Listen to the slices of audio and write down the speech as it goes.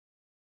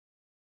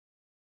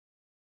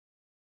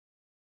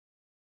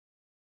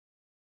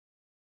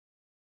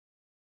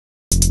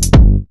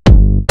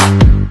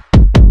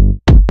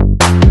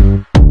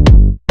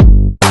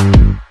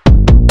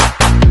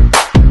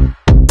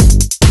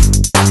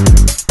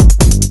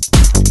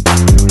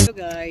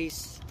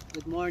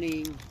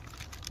morning.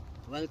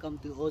 Welcome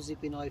to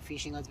OzPinoy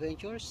Fishing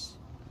Adventures.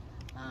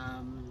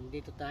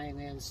 Dito tayo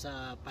ngayon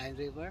sa Pine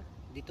River.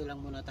 Dito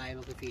lang muna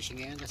tayo mag-fishing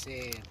ngayon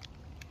kasi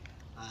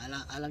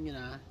alam nyo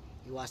na,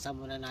 iwasan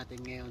muna natin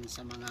ngayon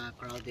sa mga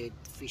crowded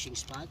fishing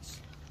spots.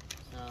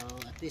 So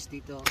at least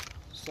dito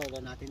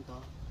solo natin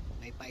to.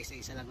 May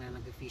paisa-isa lang na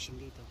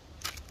nag-fishing dito.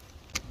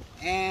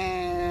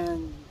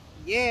 And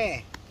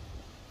yeah,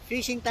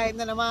 fishing time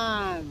na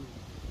naman.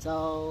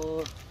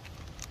 So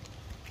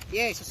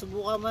yeah,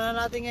 susubukan muna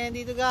natin ngayon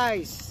dito,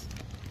 guys.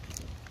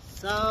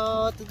 So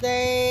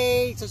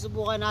today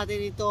susubukan natin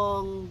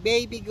itong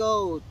baby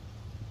goat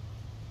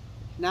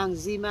ng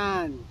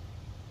Zman.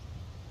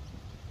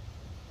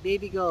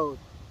 Baby goat.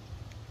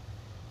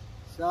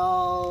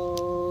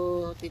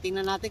 So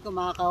titingnan natin kung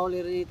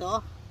makakahuli rin ito.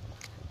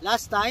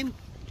 Last time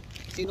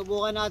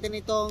sinubukan natin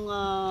itong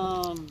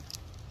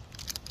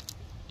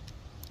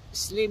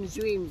slim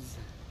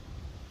swims.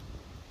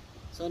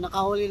 So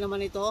nakahuli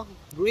naman ito,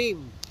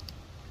 Bream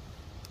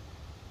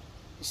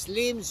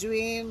slim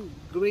swim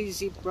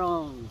greasy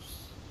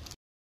prawns.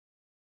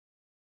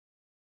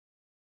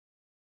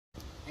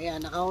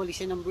 Ayan, nakahuli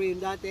siya ng Bream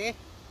dati.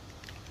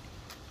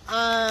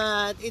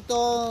 At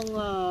itong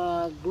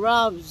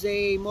grabs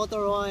a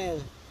motor oil.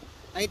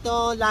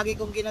 Ito lagi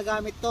kong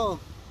ginagamit to.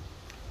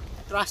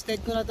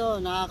 Trusted ko na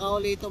to.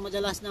 Nakakahuli ito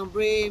madalas ng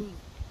Bream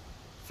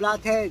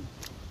flathead.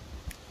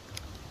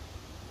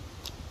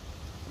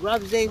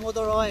 Grabs a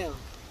motor oil.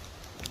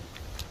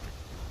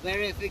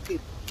 Very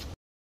effective.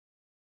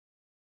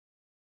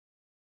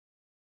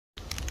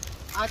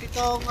 At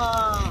itong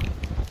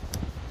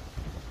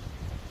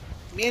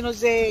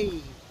Menozay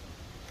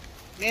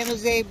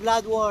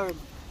bloodworm.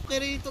 Okay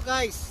rin ito,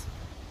 guys.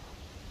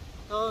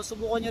 So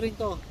subukan nyo rin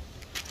to.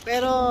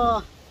 Pero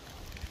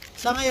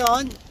sa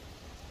ngayon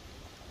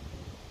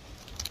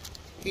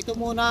ito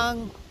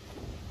munang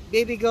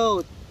baby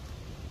goat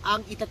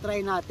ang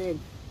itatry natin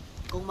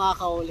kung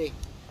makakahuli.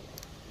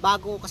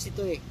 Bago kasi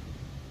ito eh.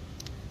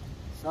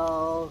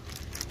 So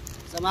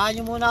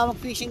samahan nyo muna ako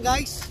mag-fishing,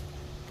 guys.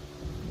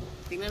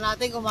 Tingnan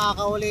natin kung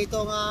makakahuli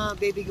itong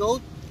baby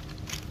goat.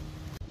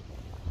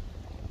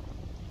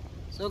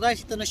 So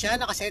guys, ito na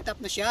siya, nakaset up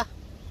na siya.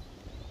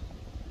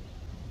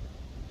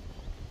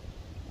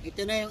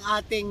 Ito na yung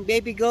ating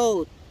baby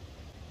goat.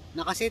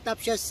 Nakaset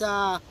up siya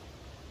sa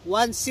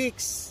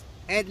 1/6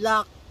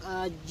 headlock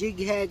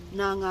jighead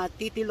ng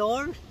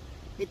titilor.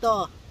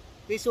 Ito,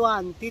 this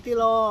one,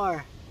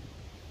 titilor.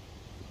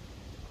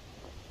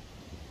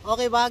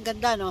 Okay ba?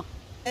 Ganda, no?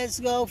 Let's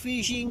go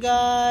fishing,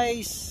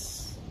 guys.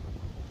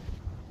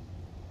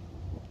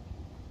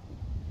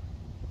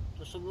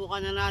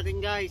 Susubukan na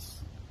natin,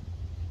 guys.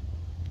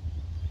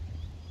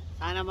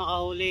 Sana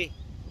makahuli.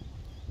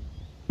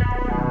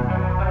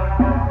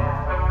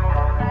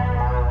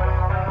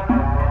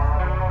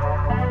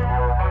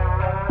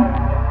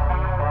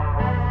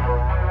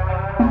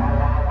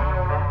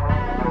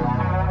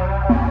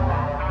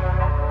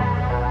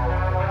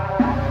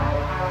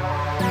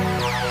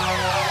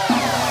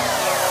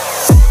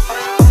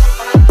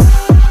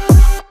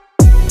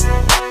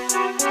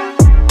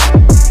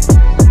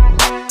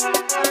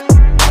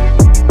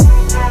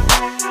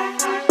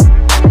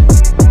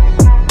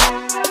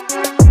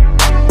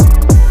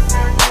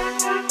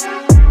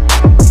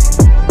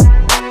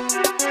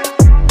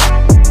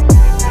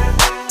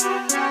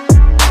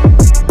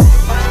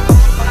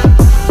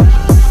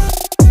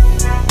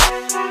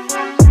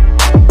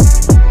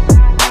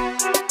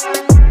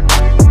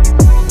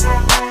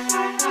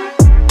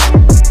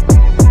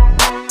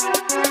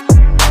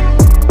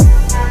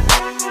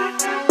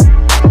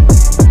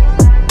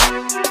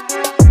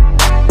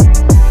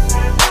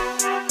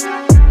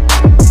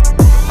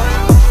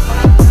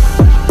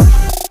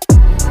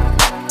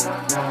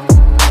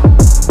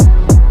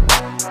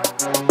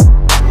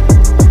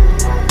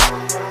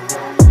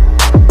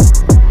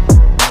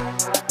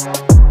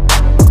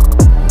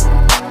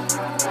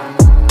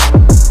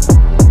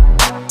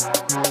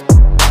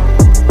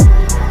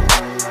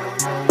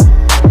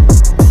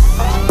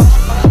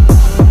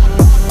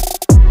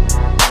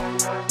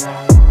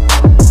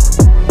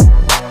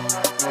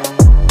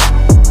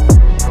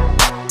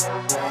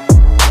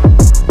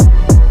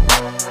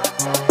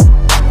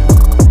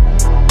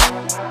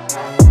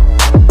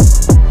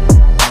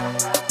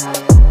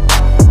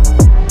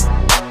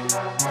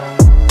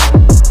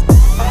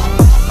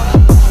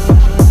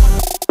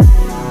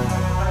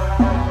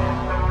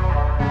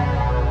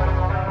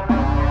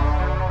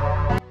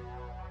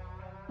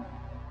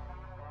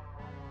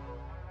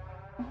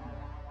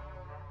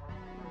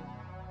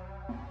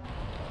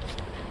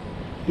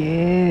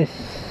 Yes.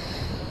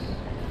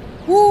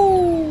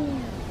 Woo!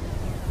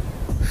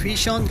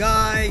 Fish on,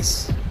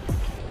 guys.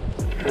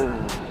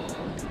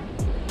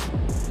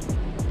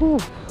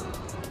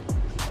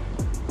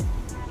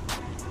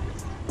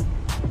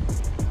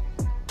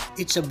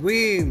 It's a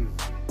Bream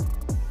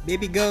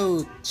baby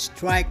goat,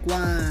 strike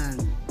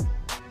one.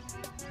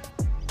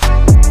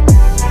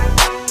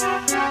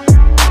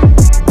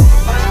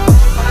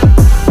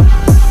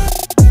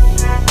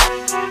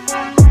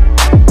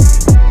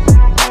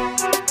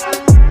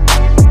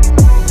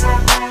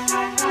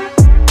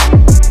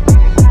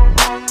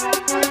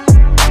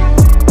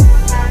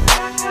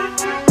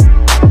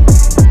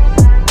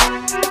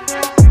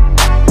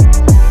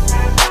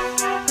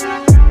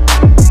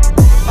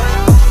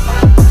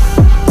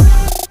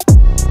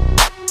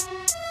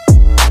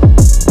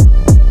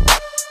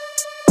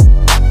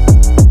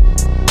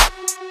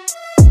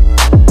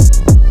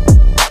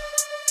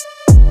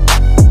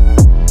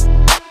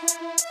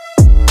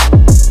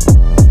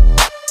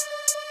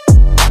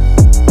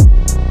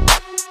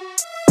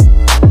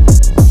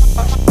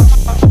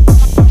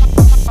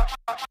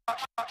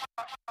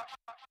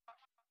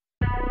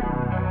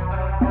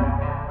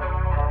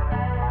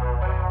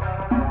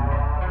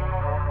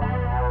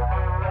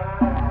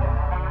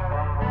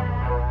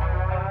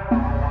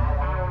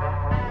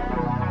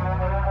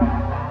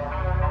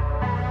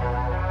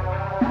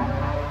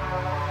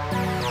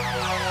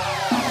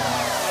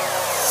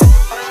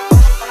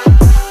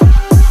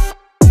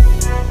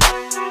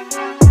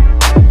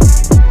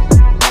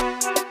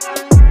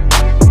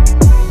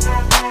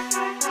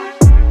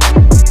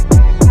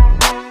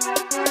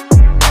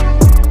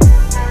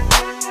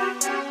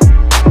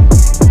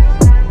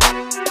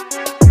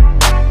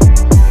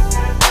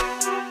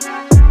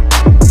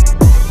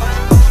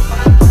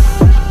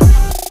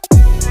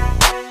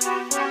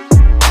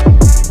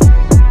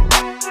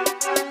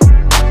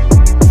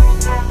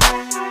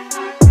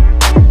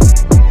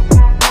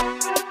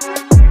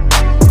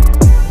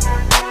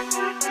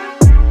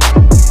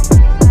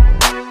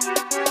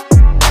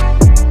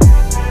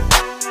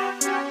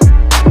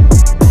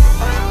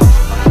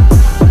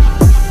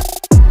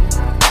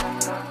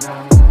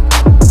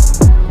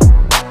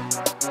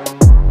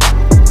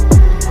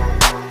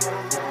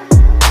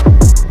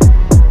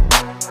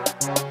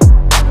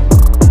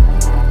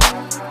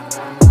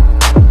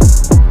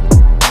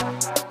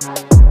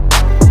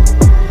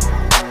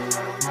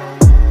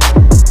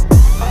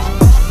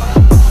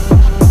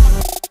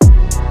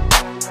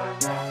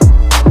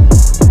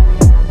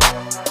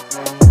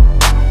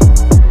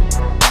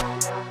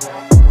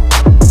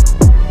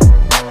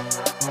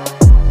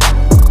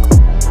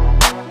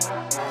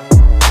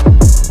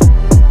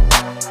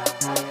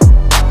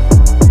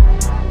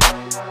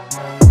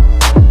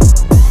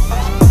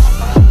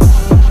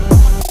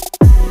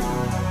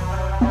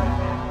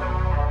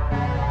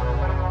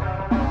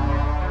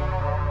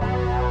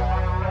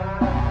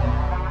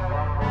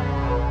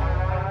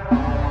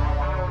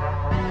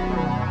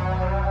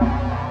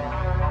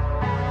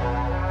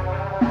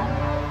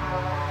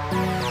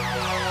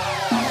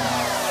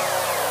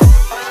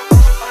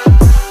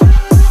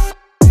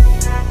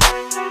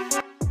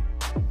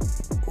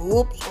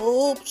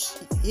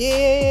 Oops.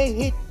 Yeah,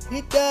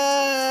 hit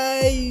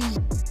guys.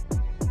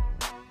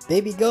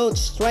 Baby goat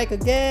strike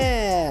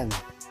again.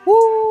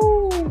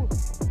 Woo!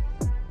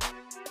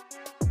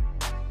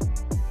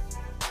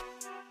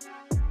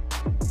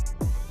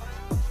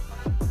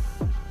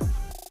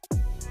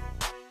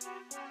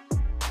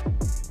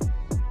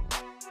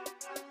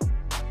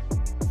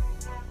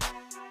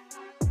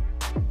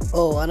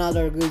 Oh,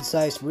 another good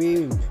size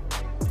bream.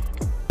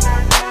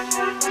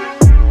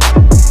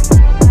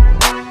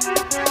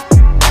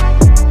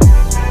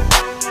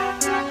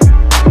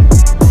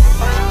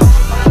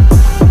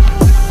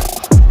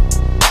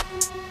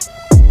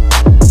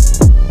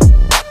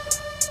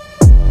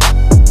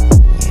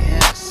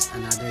 Yes,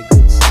 another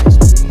good size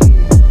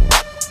bream.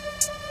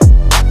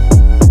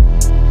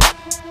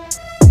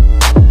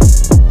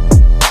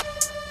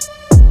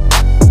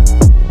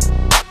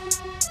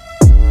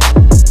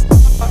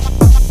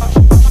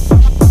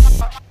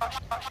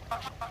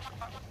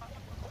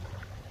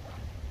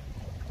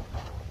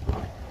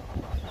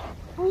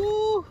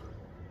 Woo!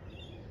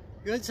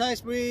 Good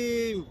size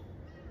bream.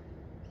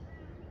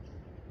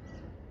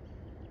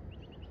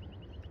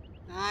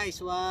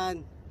 Nice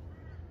one.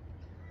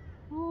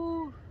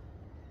 Woo!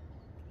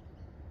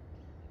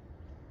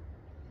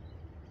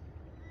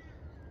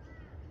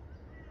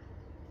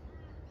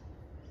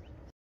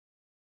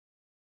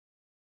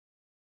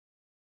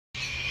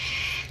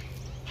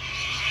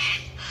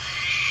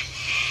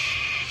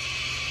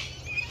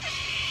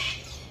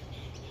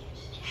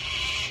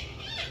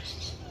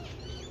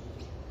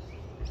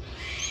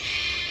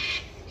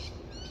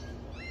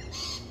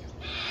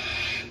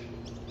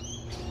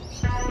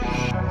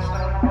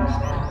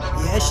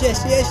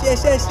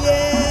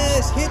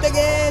 Yes. Hit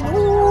again.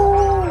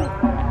 Woo!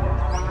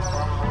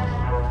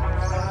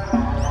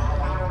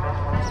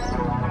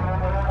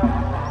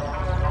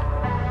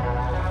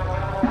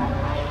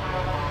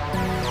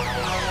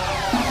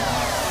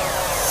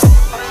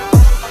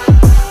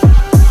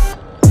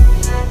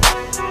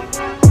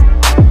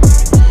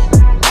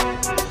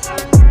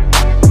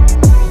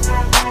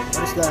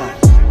 What's that?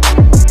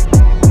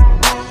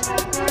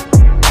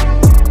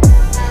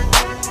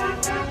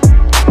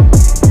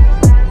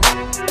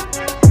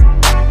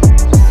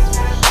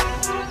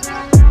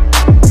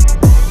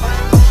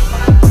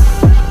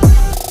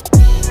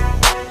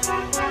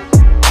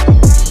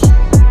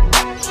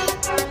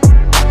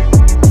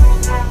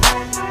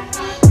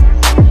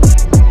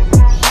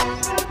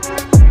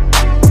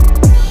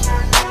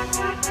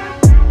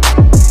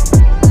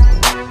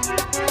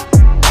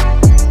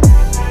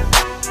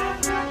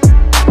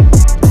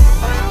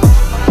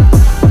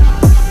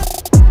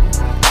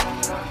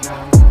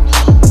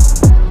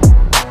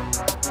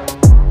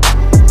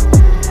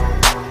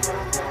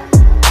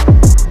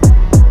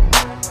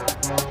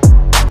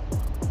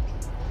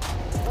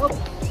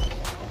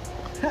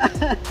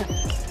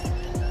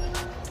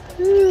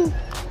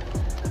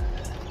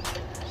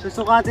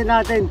 Susukatin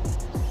natin.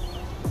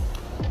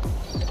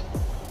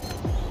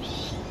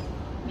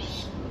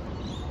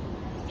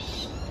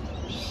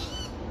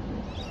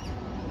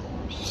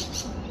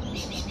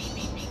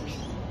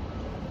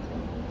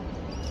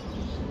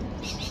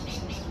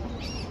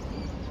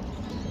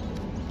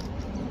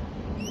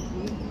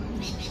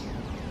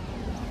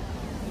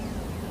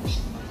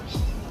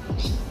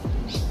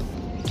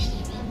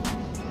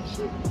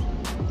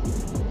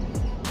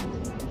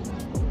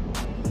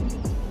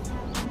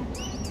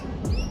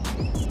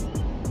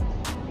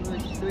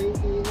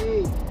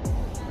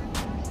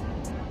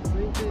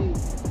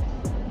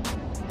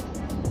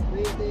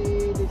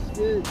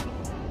 Good.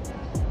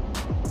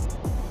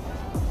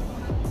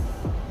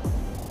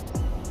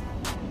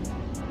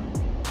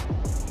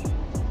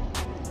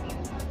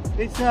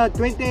 It's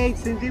 28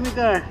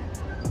 centimeter,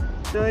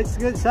 so it's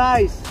good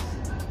size.